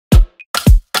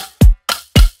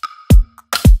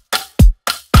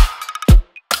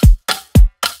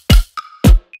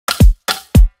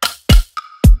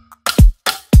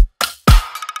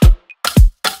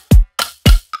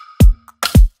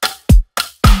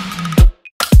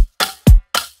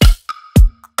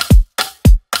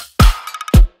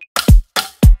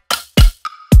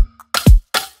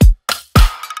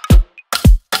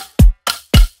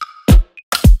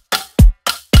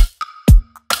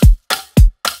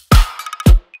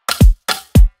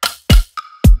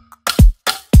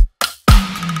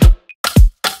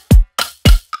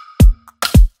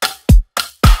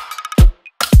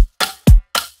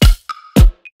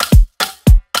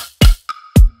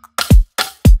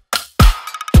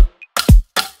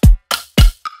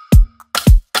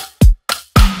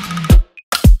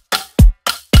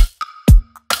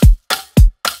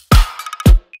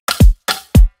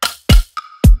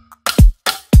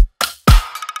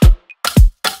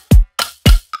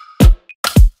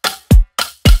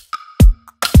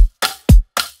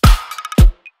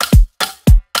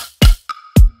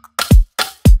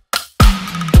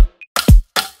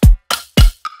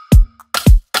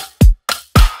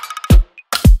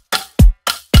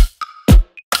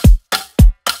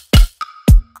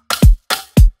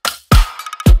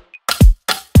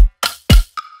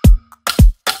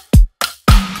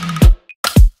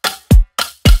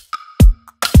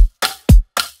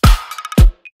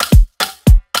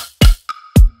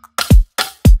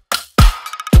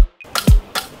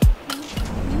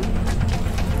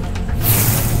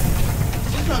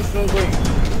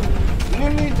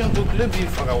Le bi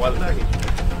faga wallahi.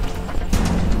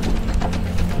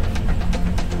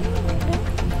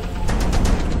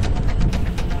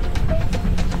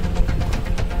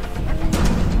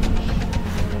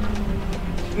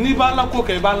 Ni bala ko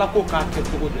ke bala ko ka ke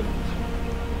to de.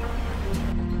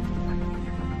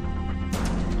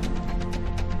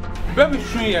 Bebe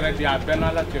shun yere dia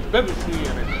benala te bebe shun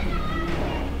yere.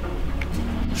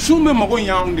 Shun me mago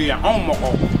yaunde ya on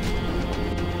mako.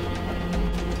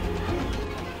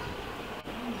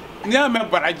 Ni a me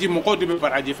baraji mako de be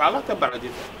baraji fa la te baraji.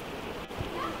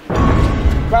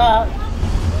 Ba.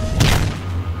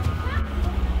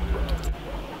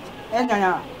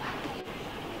 Enanya.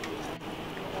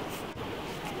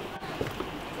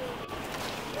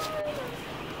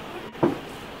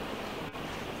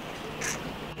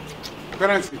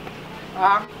 Garanti.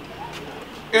 Ah.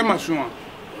 E ma shun.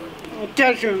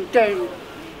 Tension.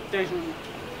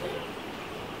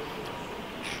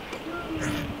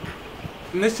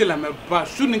 Ne se la me ba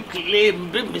shun clé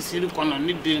mbe misiri kono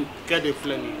ni den ka de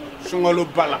flani. Sounkalo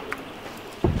bala.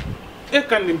 E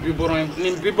kan ni biboron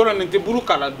ni te buru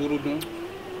kala duru dun.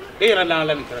 E yara la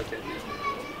la ni karate.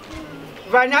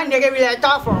 Vana nege wile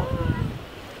tafo.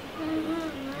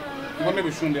 Mo ne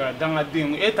bi shun de la danga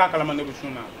den e ta kala ma ne bi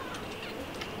shun na.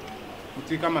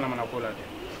 Tika mana kola de.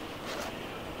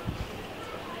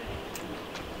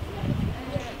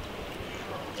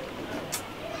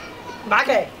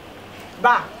 Bake.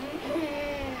 Ba.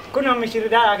 Kuna mishiri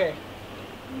dala ke.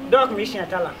 Dok mishina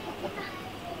tala.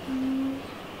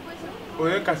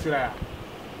 Oye kasira ya.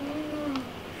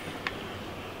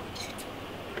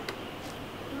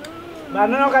 Ba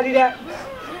nono kadi de.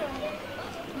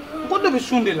 Ko de bi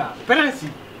shun de la. Penalty.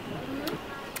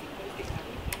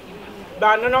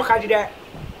 Ba nono kadi de.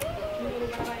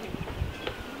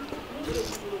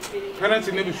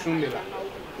 Penalty ne bi shun de la.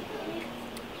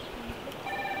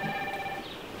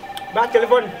 Ba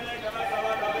téléphone.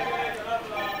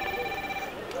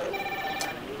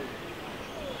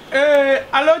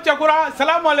 Allo Chakura,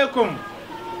 salam alaikum.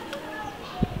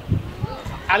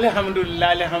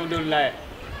 Alhamdulillah.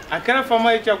 Akara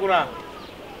fama Chakura.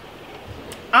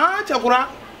 Ah Chakura.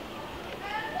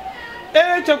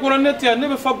 Chakura netia ne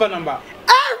be fa banamba.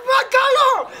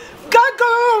 Galo.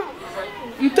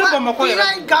 Ntaba makoya.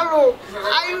 Galo.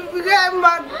 Ai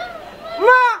ma.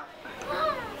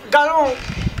 Galo.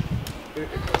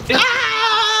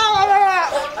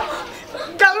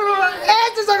 Galo.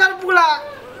 Tu Sangarébougou la.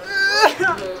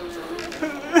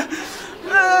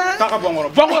 Taka bongoro.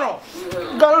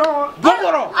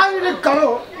 Galo. Ai le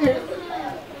galo.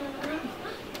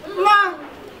 Ma.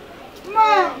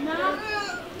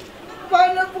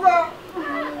 Pana buka.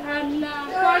 Allah.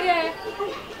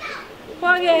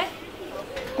 Poge.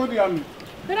 Kodi ami.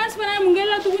 Transfera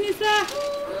mungela tugunisa.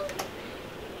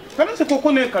 Kana se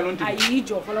koko ne kalonti. Ayi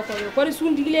jo fala ko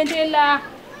sundigilente la.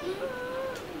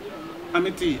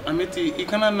 Ameti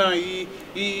ikana na i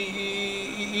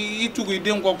tugu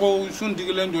iden ko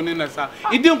sundigilen jone na sa.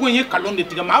 Iden ko ye kalonde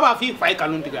tiga ma ba fi fa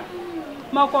kalonde tiga.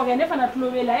 Ma ko ge ne fana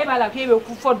tulobe la e ba la ke be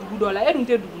ku fo dugu dola e dun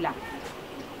te dugu la.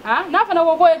 Ah na fana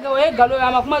ko e galo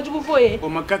ya ma kuma jugu foye. O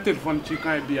ma ka telephone ci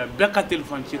kan biya be ka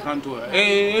telephone ci kan to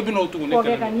e bi no tugu ne ko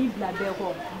ge kan ni bla be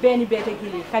ko be ni be te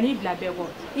kile kan ni bla be ko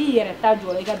I yere ta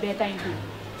jo e ga be ta indi.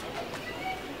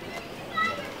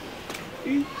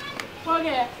 Ko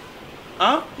ge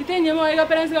ah ite nyemo e ga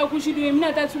parents ga kushidu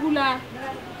mina ta tsugula.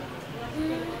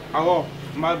 Awo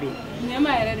mado. Nyema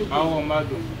ere de. Awo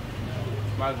mado.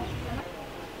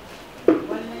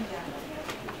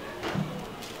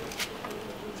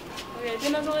 Okay,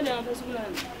 tena so de ta tsugula.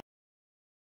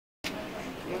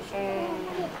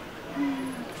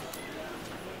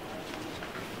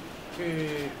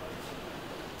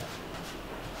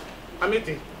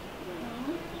 Ameti.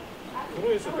 Furu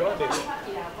yesu to de.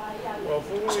 Wa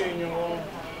furu yenyo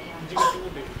jigitu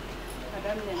de.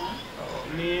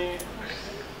 Ni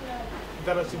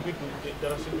darasi bitu.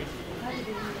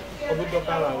 Obu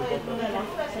dokala o dokala.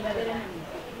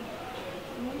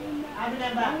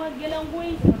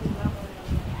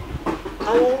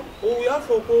 O ya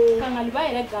foko. Kangali ba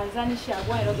yere ganzani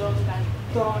shagwa yere don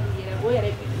yere go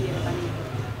yere bibi yere bani.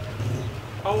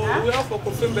 O ya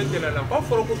foko fembe delala. Ba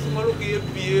foro ko Sounkalo ki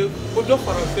biye ko do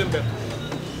fara fembe.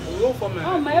 O yo fo me.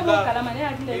 Ma yebo kala mane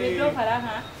ati le do fara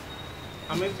ha.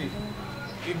 Ameti.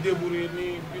 I débrouille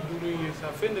ni bidouille ça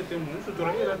fait de témoins je te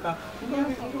regarde là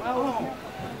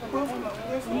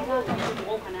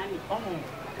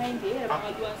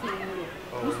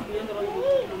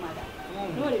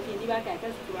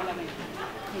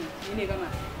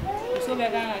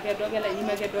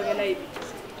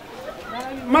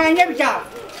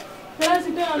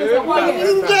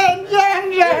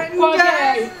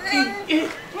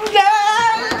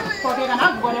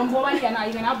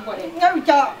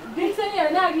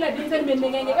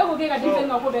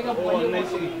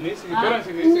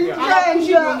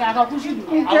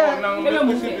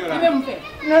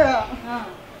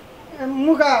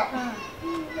Muka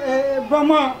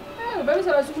Bama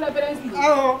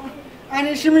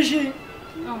ani shimishi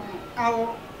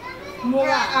awo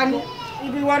moga ani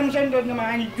ibi warum sendo nama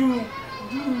ani ju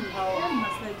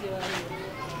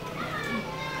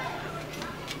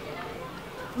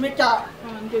meka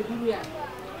ande duya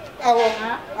awo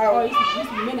awo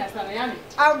isi mena sana yani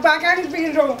bakari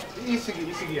pinro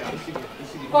isigi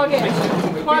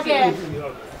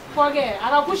koge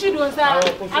ala kushido sa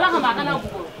ala kama kana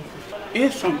bugo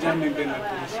son jamais bena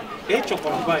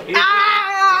chokorba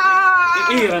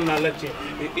era na lati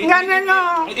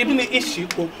ngano ibni ishi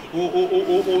ko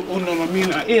o no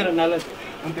mina era na lati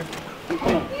ante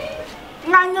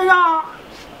ngano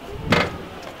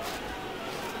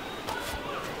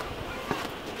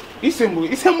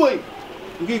isembo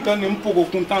ngi kan mpogo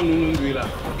kuntan no ndwila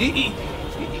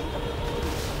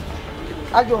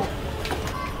ajo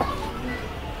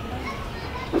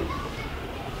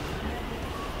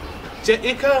je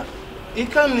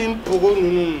ika ni mpogo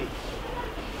nunu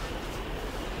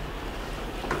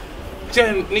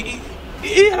je ni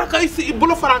era ka isi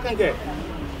bolo fara kan ke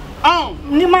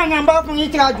ni ma ngamba ko ni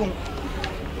traju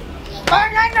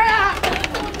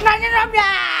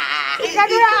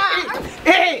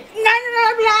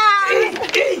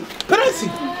Peresi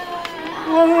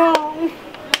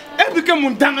ebike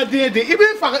mun danga de ibe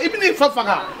faga ibne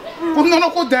faga ko nono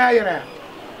ko daayere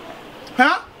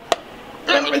ha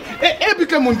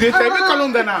ebike mun de ibe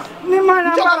kalondana ni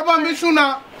mana ba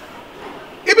misuna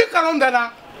ibe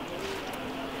kalondana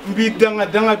bi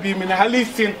danga bi mina hali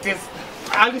sentes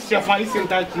ali chefa ali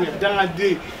sentati danga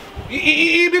de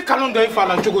ibe kalonda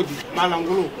ifala chogodi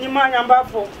malangolo ni mana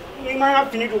mbafo ni mana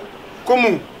finido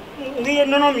como ni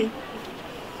nono mi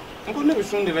ngo ne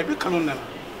bisonde la ibe kalondana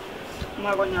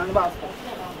mago nyanga mbafo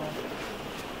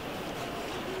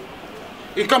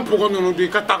ikam pogo nono de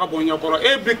kataka bonya koro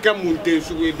ebike munte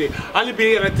suwede ali be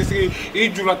yere tisi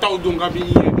ijula taw donga bi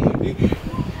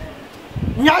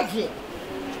nyaji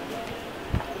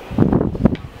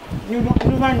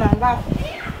ni mana mbafo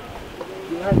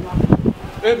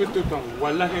ebe to tan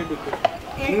wallahi ebe to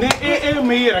ne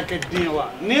me yere ke din wa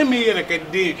ne me yere ke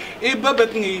din e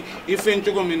babet ni e fen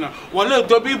chugo mina wallahi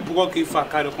do bi bugo ki fa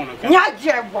kare kono ke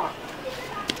nyaji bwa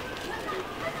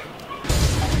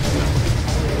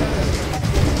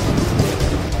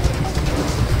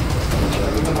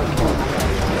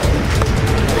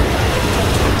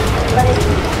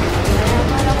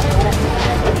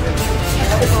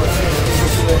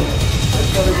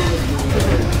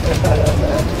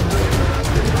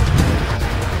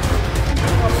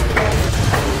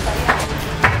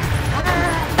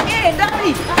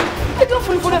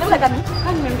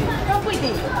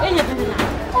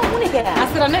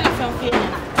asira ne la fɛn f'e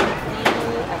ɲɛna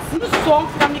n sɔn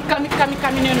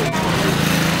kami nenu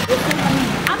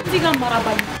an t'i ka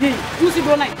maraba den kusi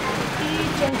donna ye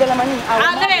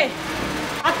ale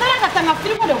a taara ka taa n ka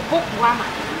frigo de bɔ kuran ma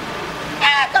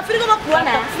ka frigo ma kuran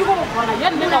na frigo bɔ kuran na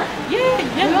yanni ne ka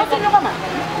yanni ne ka ɲɔgɔn ma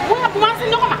wa kuma se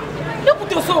ɲɔgɔn ma ne kun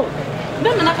tɛ so ne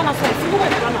nana ka na sɔrɔ frigo bɛ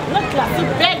kuran na n ka kilasi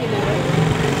bɛɛ yɛlɛla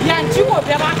yan ji ko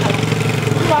bɛɛ b'a kala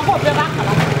kuran ko bɛɛ b'a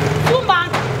kala tun b'an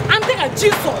an tɛ ka ji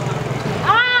sɔrɔ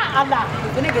Allah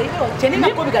ne ga ibe ceni na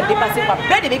ko bi ga dépasser quoi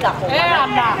be de be ka ko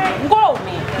Allah ngo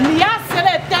ni ya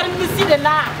sele termisi de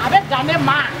la avec gané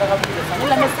ma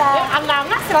la messa Allah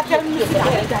nga sera termisi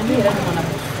avec gané ra na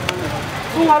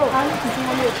Sounkalo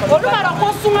olu mara ko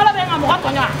Sounkalo be nga mo ka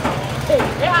tonya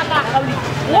Allah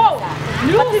wo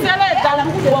ni u sele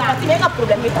dalugu de la ti be ka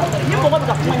problème ta ni mo ko bi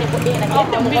ka kuma ne ko e na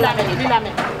ke mo la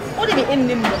me o de be en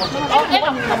ni mo ko e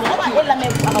la me ka ko la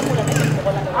me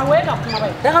aweka kuma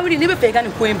bai daga wuli ne be fe ka ni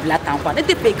ko en bla tan quoi ne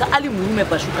te pe ka ali muru me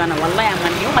bashuka na wallahi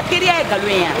amani o materia e galo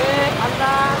ya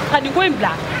Allah ka ni ko en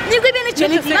bla ni ko be ni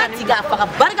cheni na ti ga fa ka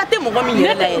barka te mo ko mi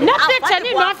yela ya ne te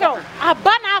cheni no fe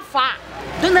abana fa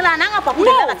don la na nga pa ko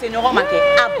la se no ma ke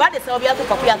abade se obi ato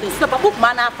pa ko ya to so pa ko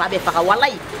ma na fa be fa ka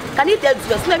wallahi kani te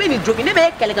du so be ni jogi ne be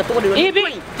kele ka to de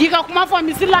ibi diga kuma fo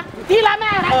misila di la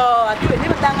mère oh atu ne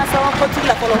be tanga so ko ti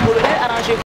la ko lo ne arranger